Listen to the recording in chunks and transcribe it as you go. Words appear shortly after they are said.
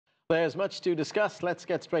There's much to discuss. Let's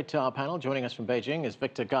get straight to our panel. Joining us from Beijing is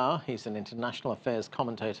Victor Ga. He's an international affairs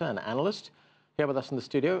commentator and analyst. Here with us in the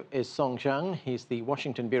studio is Zhang. He's the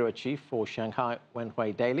Washington bureau chief for Shanghai Wen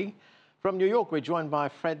Hui Daily. From New York, we're joined by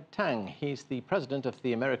Teng. He's the president of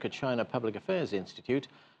the America-China Public Affairs Institute.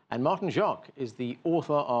 And Martin Jacques is the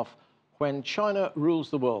author of When China Rules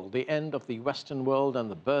the World, The End of the Western World and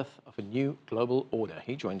the Birth of a New Global Order.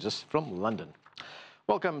 He joins us from London.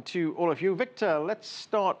 Welcome to all of you. Victor, let's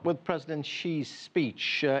start with President Xi's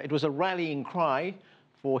speech. It was a rallying cry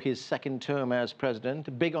for his second term as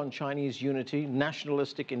president, big on Chinese unity,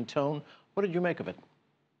 nationalistic in tone. What did you make of it?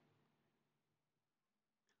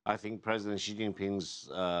 I think President Xi Jinping's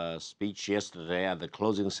speech yesterday at the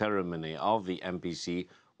closing ceremony of the MPC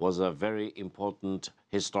was a very important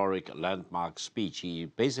historic landmark speech. He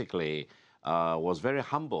basically was very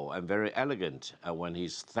humble and very elegant when he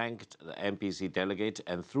thanked the MPC delegate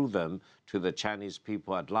and through them to the Chinese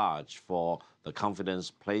people at large for the confidence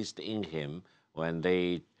placed in him when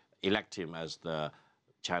they elect him as the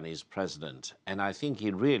Chinese president. And I think he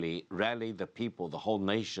really rallied the people, the whole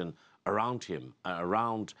nation around him,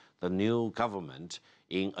 around the new government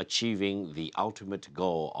in achieving the ultimate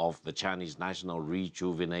goal of the Chinese national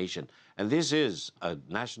rejuvenation. And this is a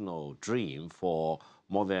national dream for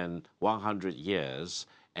more than 100 years,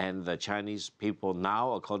 and the Chinese people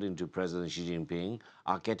now, according to President Xi Jinping,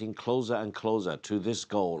 are getting closer and closer to this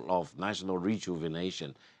goal of national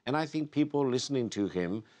rejuvenation. And I think people listening to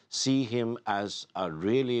him see him as a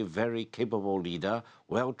really very capable leader,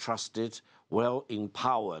 well trusted, well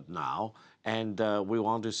empowered now, and we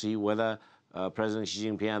want to see whether President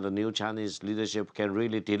Xi Jinping and the new Chinese leadership can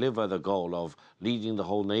really deliver the goal of leading the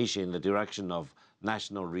whole nation in the direction of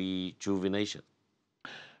national rejuvenation.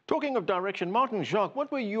 Talking of direction, Martin Jacques,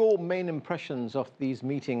 what were your main impressions of these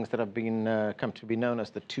meetings that have been come to be known as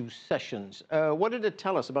the two sessions? What did it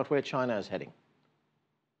tell us about where China is heading?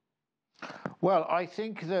 Well, I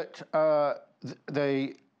think that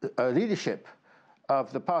the leadership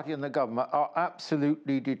of the party and the government are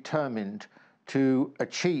absolutely determined to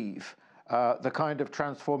achieve the kind of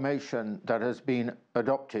transformation that has been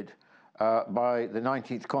adopted by the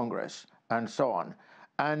 19th Congress and so on.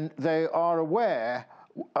 And they are aware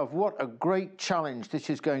of what a great challenge this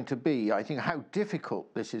is going to be. I think how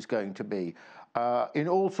difficult this is going to be in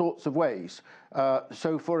all sorts of ways.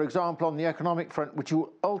 So, for example, on the economic front, which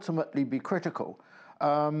will ultimately be critical,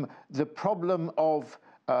 the problem of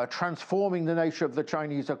transforming the nature of the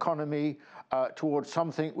Chinese economy towards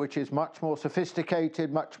something which is much more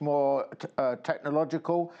sophisticated, much more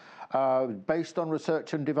technological, based on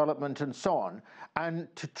research and development and so on,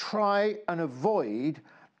 and to try and avoid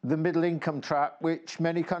the middle income trap which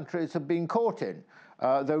many countries have been caught in,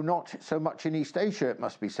 though not so much in East Asia, it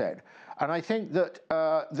must be said. And I think that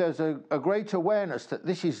there's a great awareness that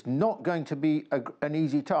this is not going to be an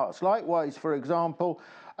easy task. Likewise, for example,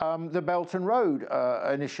 the Belt and Road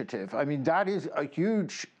initiative. I mean, that is a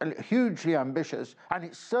hugely ambitious, and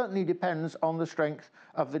it certainly depends on the strength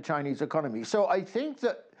of the Chinese economy. So I think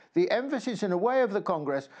that the emphasis, in a way, of the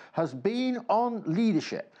Congress has been on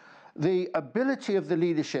leadership, the ability of the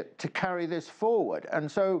leadership to carry this forward. And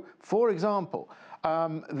so, for example,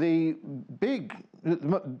 the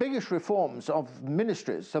biggest reforms of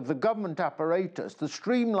ministries, of the government apparatus, the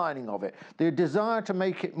streamlining of it, the desire to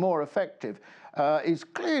make it more effective is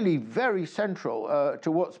clearly very central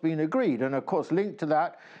to what's been agreed. And of course, linked to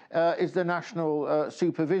that is the National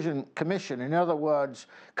Supervision Commission. In other words,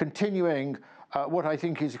 continuing what I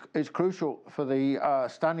think is crucial for the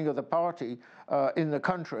standing of the party in the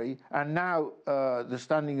country, and now the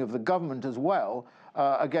standing of the government as well,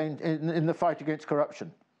 again, in the fight against corruption.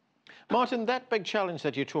 Martin, that big challenge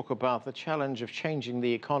that you talk about, the challenge of changing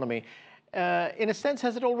the economy, in a sense,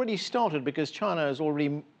 has it already started? Because China has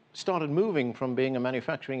already started moving from being a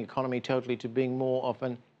manufacturing economy totally to being more of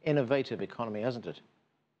an innovative economy, hasn't it?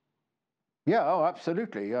 Yeah, oh,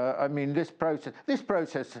 absolutely. I mean, this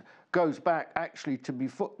process goes back actually to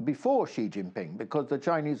before Xi Jinping, because the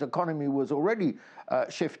Chinese economy was already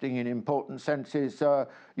shifting in important senses,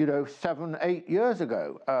 7, 8 years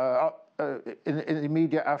ago, in the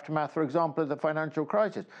immediate aftermath, for example, of the financial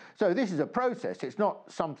crisis. So this is a process. It's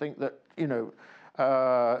not something that,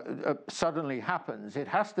 suddenly happens. It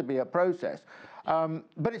has to be a process.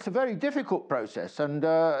 But it's a very difficult process. And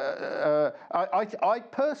I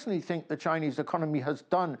personally think the Chinese economy has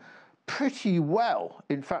done pretty well,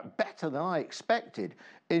 in fact, better than I expected,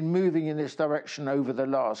 in moving in this direction over the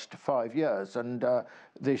last 5 years. And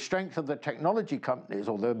the strength of the technology companies,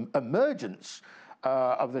 or the emergence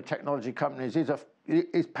of the technology companies,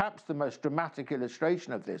 is perhaps the most dramatic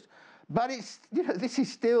illustration of this. But it's, there's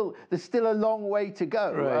still a long way to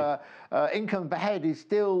go. Right. Income per head is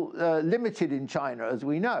still limited in China, as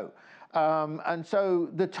we know. And so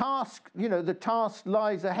the task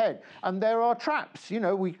lies ahead, and there are traps.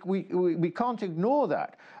 We can't ignore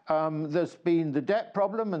that. There's been the debt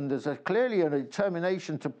problem, and there's clearly a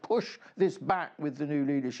determination to push this back with the new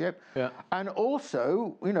leadership. Yeah. And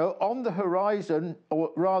also, on the horizon,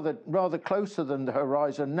 or rather closer than the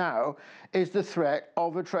horizon now, is the threat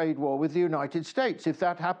of a trade war with the United States. If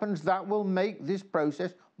that happens, that will make this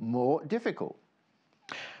process more difficult.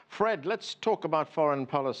 Fred, let's talk about foreign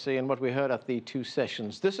policy and what we heard at the two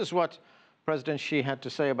sessions. This is what President Xi had to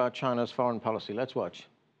say about China's foreign policy. Let's watch.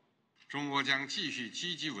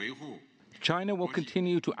 China will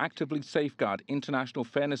continue to actively safeguard international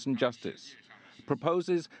fairness and justice,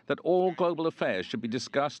 proposes that all global affairs should be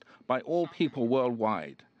discussed by all people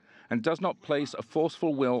worldwide, and does not place a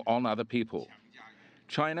forceful will on other people.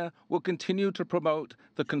 China will continue to promote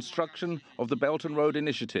the construction of the Belt and Road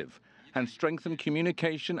Initiative and strengthen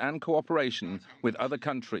communication and cooperation with other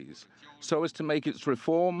countries so as to make its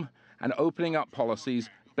reform and opening up policies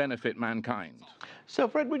benefit mankind. So,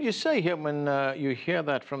 Fred, would you say here, when you hear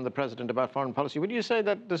that from the president about foreign policy, would you say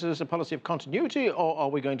that this is a policy of continuity, or are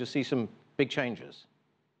we going to see some big changes?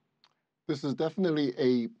 This is definitely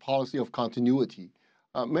a policy of continuity.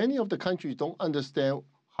 Many of the countries don't understand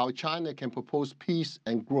how China can propose peace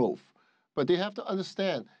and growth, but they have to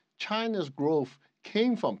understand China's growth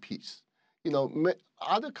came from peace.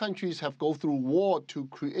 Other countries have gone through war to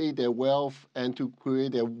create their wealth and to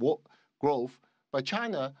create their growth, but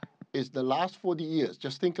China is the last 40 years.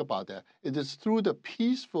 Just think about that. It is through the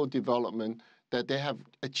peaceful development that they have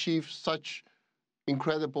achieved such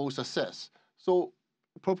incredible success. So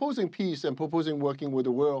proposing peace and proposing working with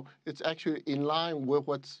the world, it's actually in line with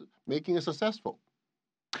what's making it successful.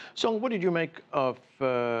 So what did you make of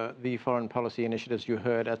the foreign policy initiatives you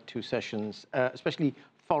heard at two sessions, especially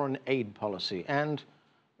foreign aid policy and,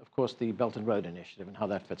 of course, the Belt and Road Initiative and how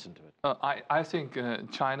that fits into it? I think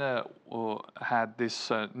China had this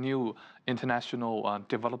new international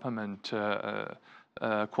development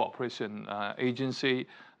cooperation agency.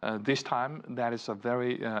 This time, that is a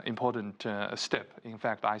very important step. In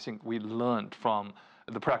fact, I think we learned from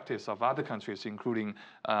the practice of other countries, including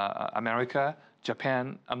America,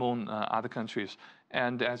 Japan, among other countries.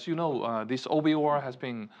 And as you know, this OBOR has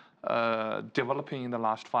been developing in the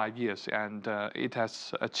last 5 years, and it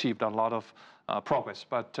has achieved a lot of progress.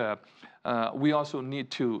 But we also need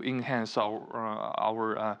to enhance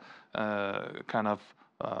our kind of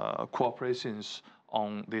cooperations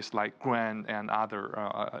on this, like grant and other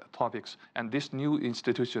topics. And this new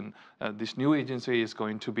institution, this new agency is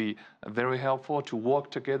going to be very helpful to work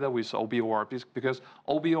together with OBOR, because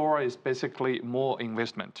OBOR is basically more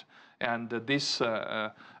investment. And this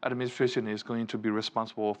administration is going to be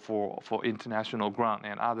responsible for international grant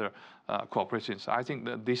and other cooperations. I think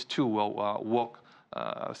that these two will work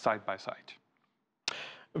side by side.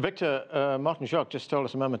 Victor, Martin Jacques just told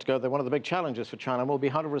us a moment ago that one of the big challenges for China will be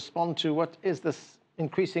how to respond to what is this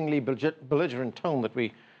increasingly belligerent tone that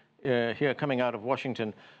we hear coming out of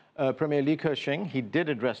Washington. Premier Li Keqiang, he did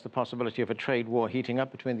address the possibility of a trade war heating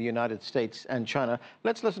up between the United States and China.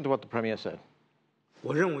 Let's listen to what the Premier said.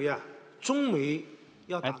 I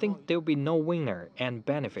think there will be no winner and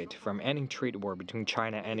benefit from any trade war between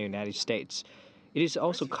China and the United States. It is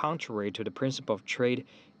also contrary to the principle of trade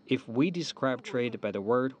if we describe trade by the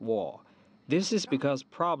word war. This is because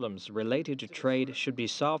problems related to trade should be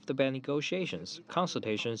solved by negotiations,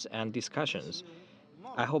 consultations, and discussions.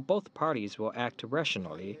 I hope both parties will act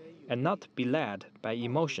rationally and not be led by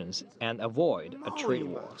emotions and avoid a trade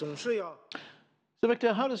war. So,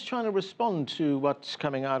 Victor, how does China respond to what's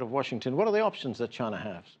coming out of Washington? What are the options that China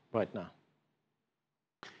has right now?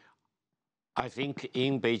 I think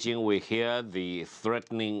in Beijing we hear the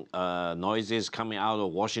threatening noises coming out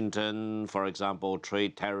of Washington. For example,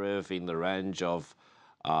 trade tariff in the range of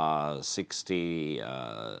 60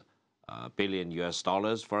 billion US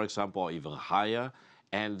dollars, for example, or even higher.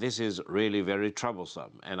 And this is really very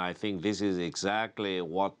troublesome. And I think this is exactly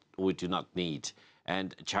what we do not need.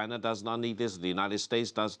 And China does not need this, the United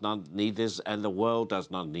States does not need this, and the world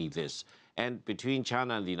does not need this. And between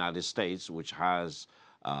China and the United States, which have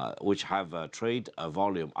a trade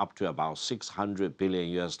volume up to about 600 billion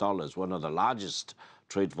US dollars, one of the largest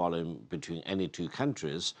trade volume between any two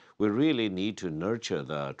countries, we really need to nurture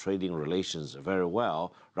the trading relations very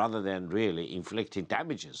well, rather than really inflicting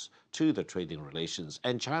damages to the trading relations.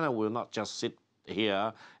 And China will not just sit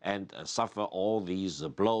here and suffer all these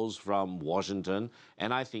blows from Washington.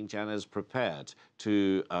 And I think China is prepared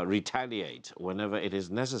to retaliate whenever it is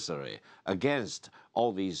necessary against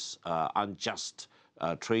all these unjust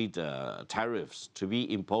trade tariffs to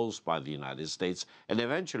be imposed by the United States. And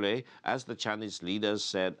eventually, as the Chinese leaders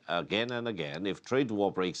said again and again, if trade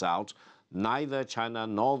war breaks out, neither China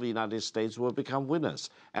nor the United States will become winners.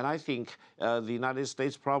 And I think the United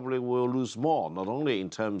States probably will lose more, not only in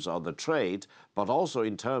terms of the trade, but also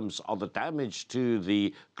in terms of the damage to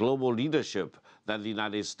the global leadership that the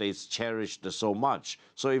United States cherished so much.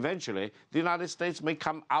 So eventually, the United States may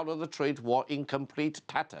come out of the trade war in complete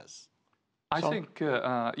tatters. I think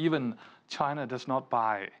even China does not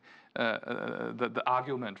buy the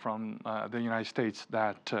argument from the United States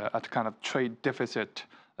that a kind of trade deficit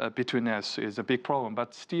between us is a big problem.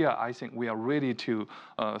 But still, I think we are ready to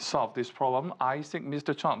solve this problem. I think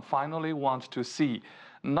Mr. Trump finally wants to see,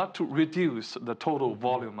 not to reduce the total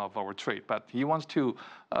volume of our trade, but he wants to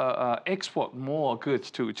export more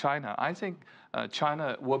goods to China. I think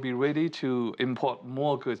China will be ready to import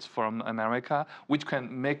more goods from America, which can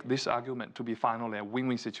make this argument to be finally a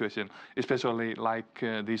win-win situation, especially like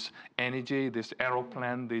this energy, this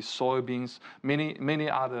aeroplane, these soybeans, many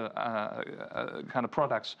other kind of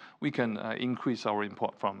products we can increase our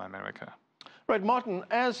import from America. Right, Martin,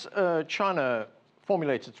 as China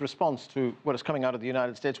formulates its response to what is coming out of the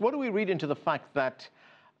United States, what do we read into the fact that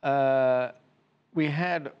we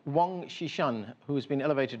had Wang Qishan, who has been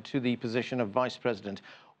elevated to the position of vice president?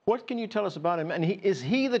 What can you tell us about him? And is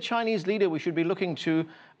he the Chinese leader we should be looking to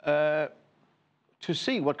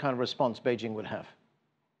see what kind of response Beijing would have?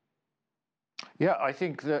 Yeah, I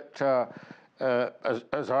think that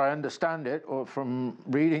as I understand it, or from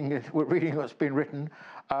reading what's been written,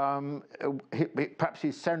 perhaps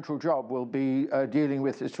his central job will be dealing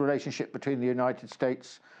with this relationship between the United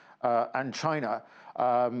States and China.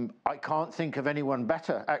 I can't think of anyone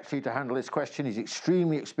better, actually, to handle this question. He's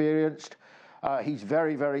extremely experienced. He's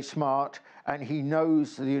very, very smart, and he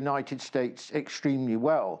knows the United States extremely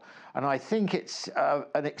well. And I think it's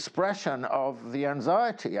an expression of the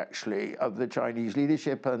anxiety, actually, of the Chinese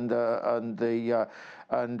leadership and the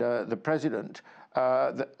president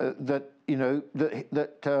that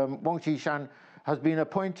Wang Qishan has been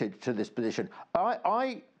appointed to this position.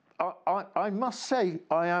 I must say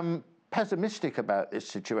I am pessimistic about this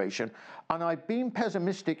situation, and I've been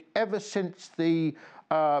pessimistic ever since the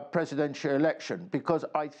presidential election, because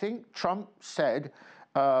I think Trump said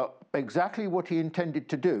exactly what he intended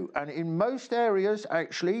to do. And in most areas,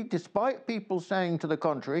 actually, despite people saying to the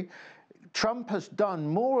contrary, Trump has done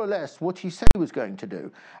more or less what he said he was going to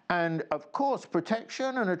do. And of course,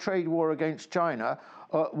 protection and a trade war against China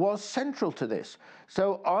was central to this.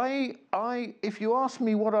 So if you ask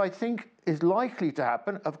me what I think is likely to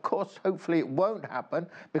happen, of course, hopefully it won't happen,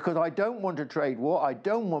 because I don't want a trade war, I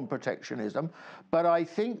don't want protectionism, but I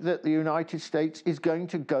think that the United States is going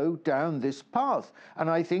to go down this path. And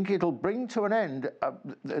I think it'll bring to an end,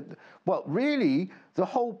 well, really, the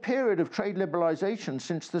whole period of trade liberalization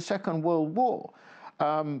since the Second World War.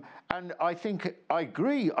 And I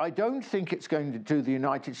agree, I don't think it's going to do the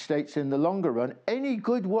United States in the longer run any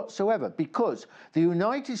good whatsoever, because the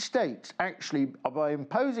United States actually, by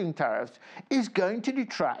imposing tariffs, is going to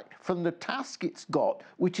detract from the task it's got,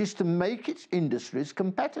 which is to make its industries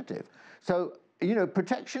competitive. So,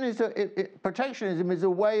 protectionism is a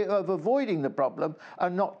way of avoiding the problem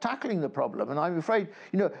and not tackling the problem. And I'm afraid,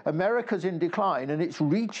 America's in decline and it's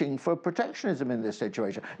reaching for protectionism in this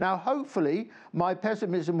situation. Now, hopefully, my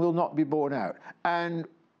pessimism will not be borne out and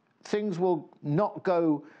things will not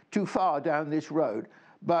go too far down this road.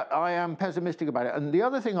 But I am pessimistic about it. And the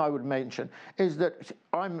other thing I would mention is that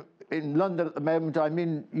I'm in London at the moment, I'm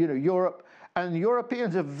in Europe, and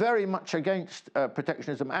Europeans are very much against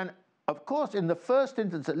protectionism. And of course, in the first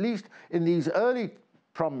instance, at least in these early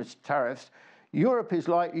promised tariffs, Europe is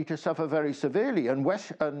likely to suffer very severely, and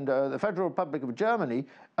the Federal Republic of Germany,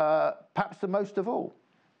 perhaps the most of all.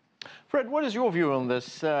 Fred, what is your view on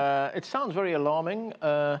this? It sounds very alarming.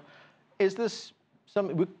 Is this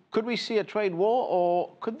something? Could we see a trade war, or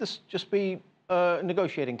could this just be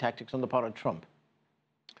negotiating tactics on the part of Trump?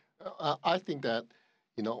 I think that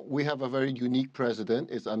we have a very unique president.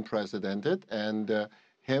 It's unprecedented, and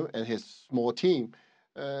him and his small team,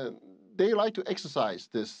 they like to exercise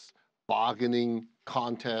this bargaining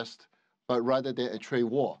contest, but rather than a trade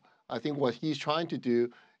war. I think what he's trying to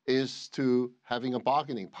do is to having a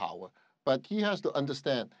bargaining power. But he has to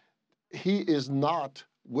understand, he is not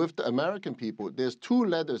with the American people. There's 2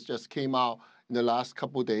 letters just came out in the last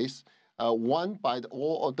couple of days, one by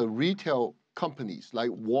all of the retail companies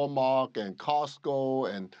like Walmart and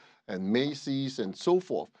Costco and and Macy's and so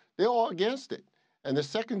forth. They're all against it. And the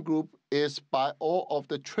second group is by all of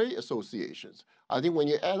the trade associations. I think when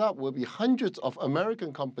you add up, will be hundreds of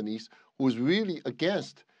American companies who's really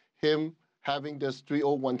against him having this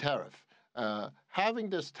 301 tariff. Having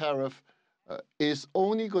this tariff is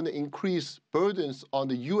only going to increase burdens on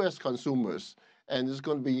the U.S. consumers, and it's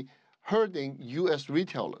going to be hurting U.S.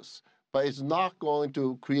 retailers. But it's not going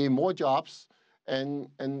to create more jobs. And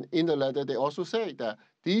in the letter, they also say that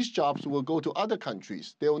these jobs will go to other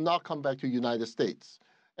countries. They will not come back to the United States.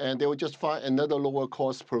 And they will just find another lower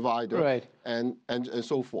cost provider, right, and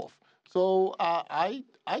so forth. So I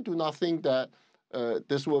do not think that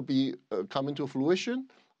this will be coming to fruition.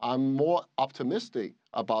 I'm more optimistic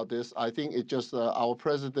about this. I think it's just our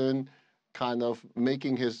president kind of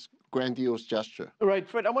making his grandiose gesture. Right,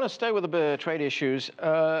 Fred, I want to stay with the trade issues.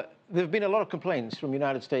 There have been a lot of complaints from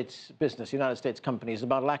United States business, United States companies,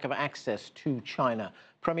 about lack of access to China.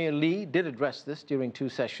 Premier Li did address this during 2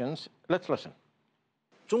 sessions. Let's listen.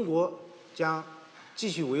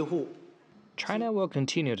 China will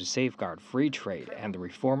continue to safeguard free trade and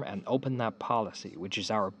reform an open-up policy, which is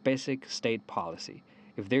our basic state policy.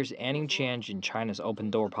 If there's any change in China's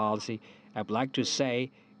open-door policy, I'd like to say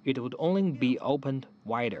it would only be opened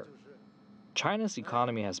wider. China's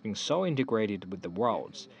economy has been so integrated with the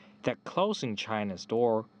world's that closing China's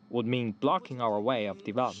door would mean blocking our way of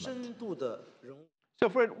development. So,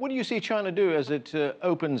 Fred, what do you see China do as it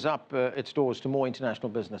opens up its doors to more international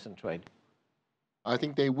business and trade? I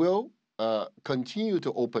think they will continue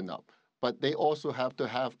to open up, but they also have to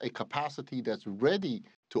have a capacity that's ready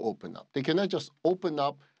to open up. They cannot just open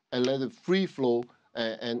up and let it free flow,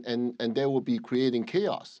 and they will be creating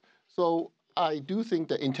chaos. So I do think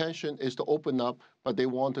the intention is to open up, but they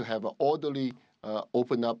want to have an orderly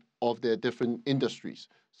open up of their different industries.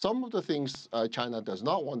 Some of the things China does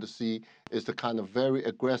not want to see is the kind of very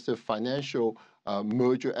aggressive financial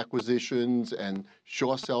merger acquisitions and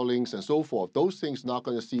short sellings and so forth. Those things not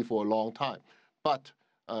going to see for a long time. But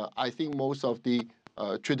I think most of the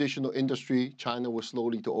traditional industry, China will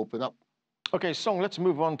slowly to open up. Okay, Song, let's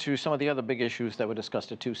move on to some of the other big issues that were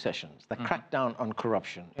discussed at 2 sessions. The crackdown on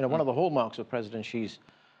corruption. You know, one of the hallmarks of President Xi's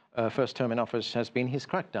first term in office has been his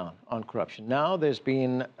crackdown on corruption. Now there's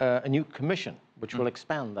been a new commission which will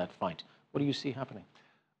expand that fight. What do you see happening?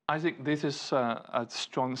 I think this is a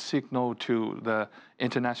strong signal to the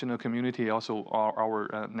international community, also our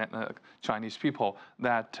Chinese people,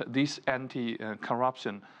 that this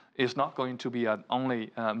anti-corruption is not going to be an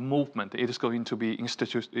only movement. It is going to be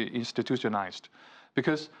institutionalized.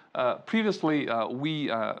 Because previously,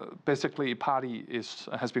 basically, party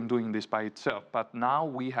has been doing this by itself. But now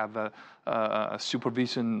we have a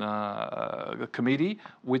supervision committee,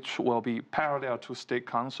 which will be parallel to State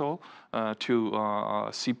Council, to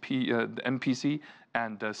MPC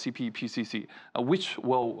and CPPCC, which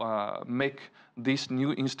will make this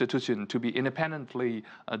new institution to be independently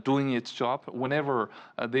doing its job whenever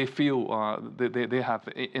they feel they have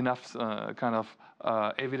enough kind of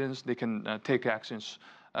evidence, they can take actions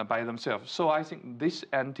by themselves. So I think this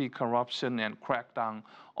anti-corruption and crackdown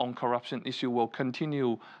on corruption issue will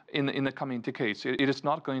continue in the coming decades. It is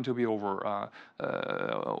not going to be over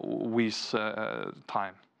with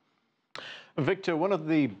time. Victor, one of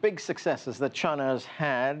the big successes that China has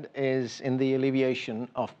had is in the alleviation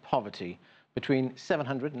of poverty. Between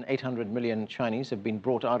 700 and 800 million Chinese have been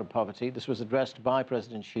brought out of poverty. This was addressed by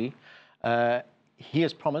President Xi. He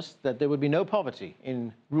has promised that there would be no poverty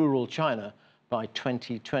in rural China by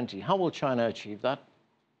 2020. How will China achieve that?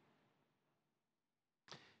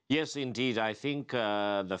 Yes, indeed. I think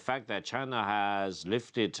the fact that China has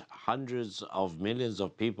lifted hundreds of millions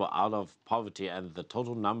of people out of poverty, and the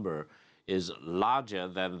total number is larger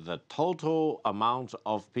than the total amount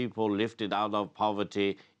of people lifted out of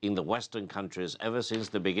poverty in the Western countries ever since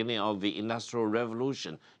the beginning of the Industrial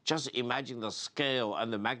Revolution. Just imagine the scale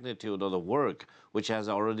and the magnitude of the work which has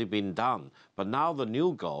already been done. But now the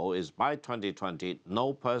new goal is by 2020,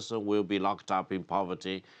 no person will be locked up in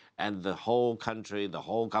poverty, and the whole country, the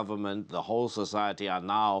whole government, the whole society are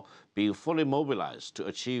now being fully mobilized to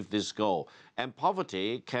achieve this goal. And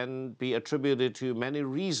poverty can be attributed to many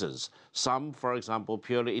reasons. Some, for example,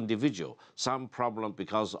 purely individual, some problem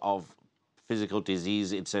because of physical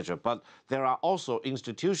disease, etc. But there are also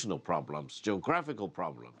institutional problems, geographical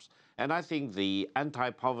problems. And I think the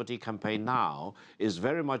anti-poverty campaign now is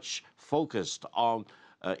very much focused on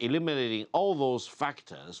eliminating all those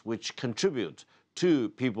factors which contribute to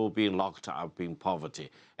people being locked up in poverty.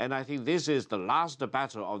 And I think this is the last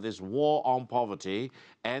battle of this war on poverty,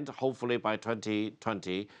 and hopefully by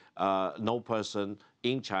 2020, no person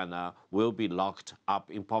in China will be locked up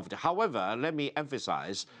in poverty. However, let me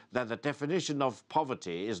emphasize that the definition of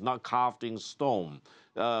poverty is not carved in stone.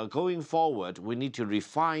 Going forward, we need to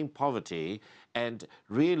refine poverty and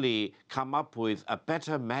really come up with a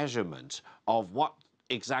better measurement of what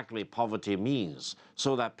exactly poverty means,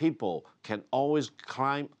 so that people can always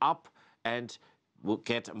climb up and will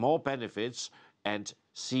get more benefits and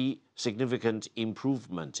see significant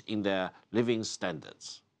improvement in their living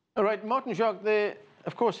standards. All right, Martin, Jacques, there,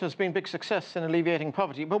 of course, has been big success in alleviating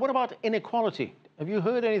poverty, but what about inequality? Have you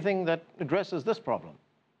heard anything that addresses this problem?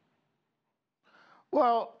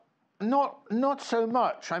 Well, not so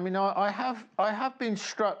much. I mean, I have been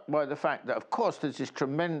struck by the fact that, of course, there's this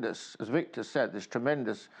tremendous, as Victor said, this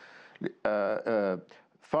tremendous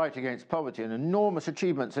fight against poverty and enormous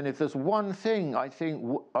achievements. And if there's one thing I think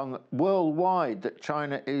worldwide that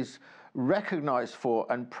China is recognized for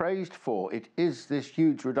and praised for, it is this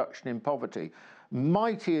huge reduction in poverty.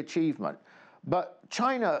 Mighty achievement. But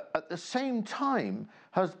China, at the same time,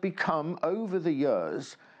 has become, over the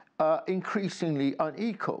years, increasingly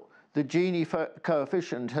unequal. The Gini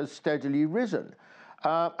coefficient has steadily risen.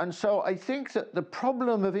 And so I think that the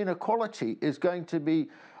problem of inequality is going to be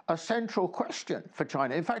a central question for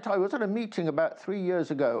China. In fact, I was at a meeting about 3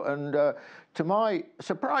 years ago, and to my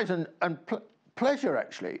surprise and pleasure,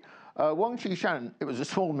 actually, Wang Qishan, it was a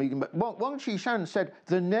small meeting, but Wang Qishan said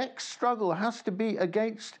the next struggle has to be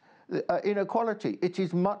against inequality. It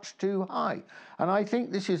is much too high. And I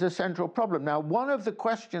think this is a central problem. Now, one of the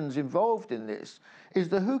questions involved in this is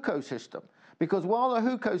the hukou system, because while the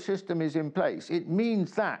hukou system is in place, it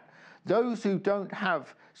means that those who don't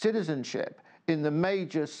have citizenship in the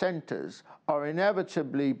major centers are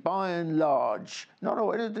inevitably, by and large, not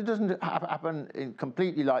always, it doesn't happen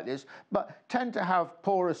completely like this, but tend to have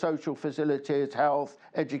poorer social facilities, health,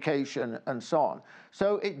 education, and so on.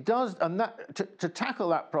 So it does, and that to tackle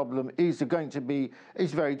that problem is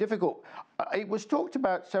very difficult. It was talked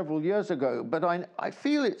about several years ago, but I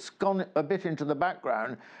feel it's gone a bit into the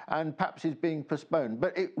background and perhaps is being postponed.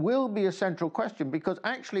 But it will be a central question, because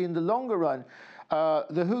actually in the longer run,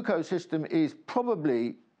 the hukou system is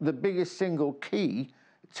probably the biggest single key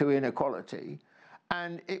to inequality,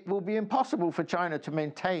 and it will be impossible for China to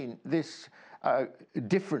maintain this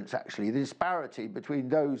difference, actually, the disparity between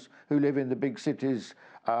those who live in the big cities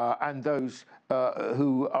and those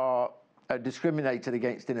who are discriminated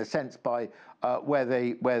against, in a sense, by where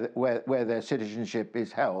their citizenship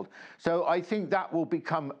is held. So I think that will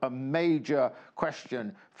become a major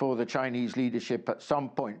question for the Chinese leadership at some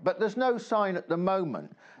point. But there's no sign at the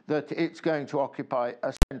moment that it's going to occupy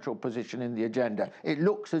a central position in the agenda. It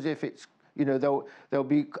looks as if it's, you know, there'll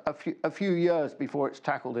be a few years before it's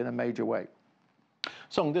tackled in a major way.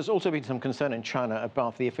 Song, there's also been some concern in China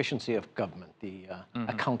about the efficiency of government, the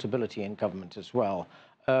accountability in government as well.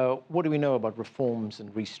 What do we know about reforms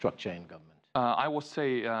and restructure in government? I would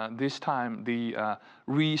say this time the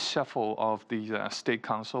reshuffle of the State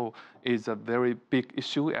Council is a very big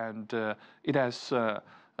issue, and it has,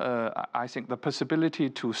 I think, the possibility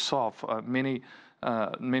to solve many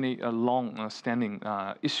long-standing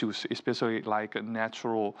issues, especially like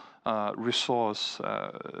natural resource,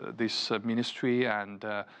 this ministry, and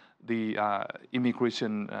the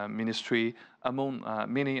immigration ministry, among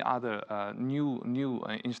many other new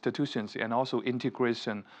institutions, and also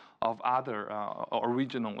integration of other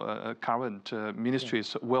original current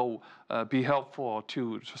ministries will be helpful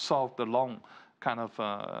to solve the long kind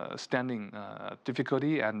of standing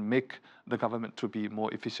difficulty and make the government to be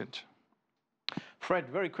more efficient. Fred,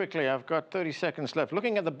 very quickly, I've got 30 seconds left.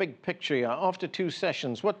 Looking at the big picture here, after 2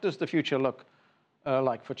 sessions, what does the future look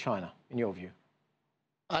like for China, in your view?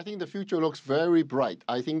 I think the future looks very bright.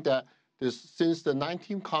 I think that since the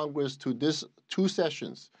 19th Congress to this 2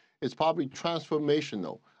 sessions, it's probably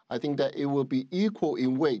transformational. I think that it will be equal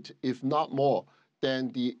in weight, if not more,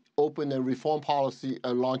 than the open and reform policy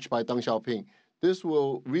launched by Deng Xiaoping. This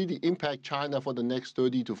will really impact China for the next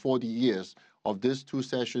 30 to 40 years of these 2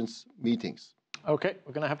 sessions meetings. Okay,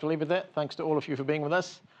 we're going to have to leave it there. Thanks to all of you for being with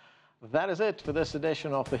us. That is it for this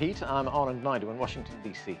edition of The Heat. I'm Anand Naidu in Washington,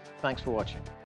 D.C. Thanks for watching.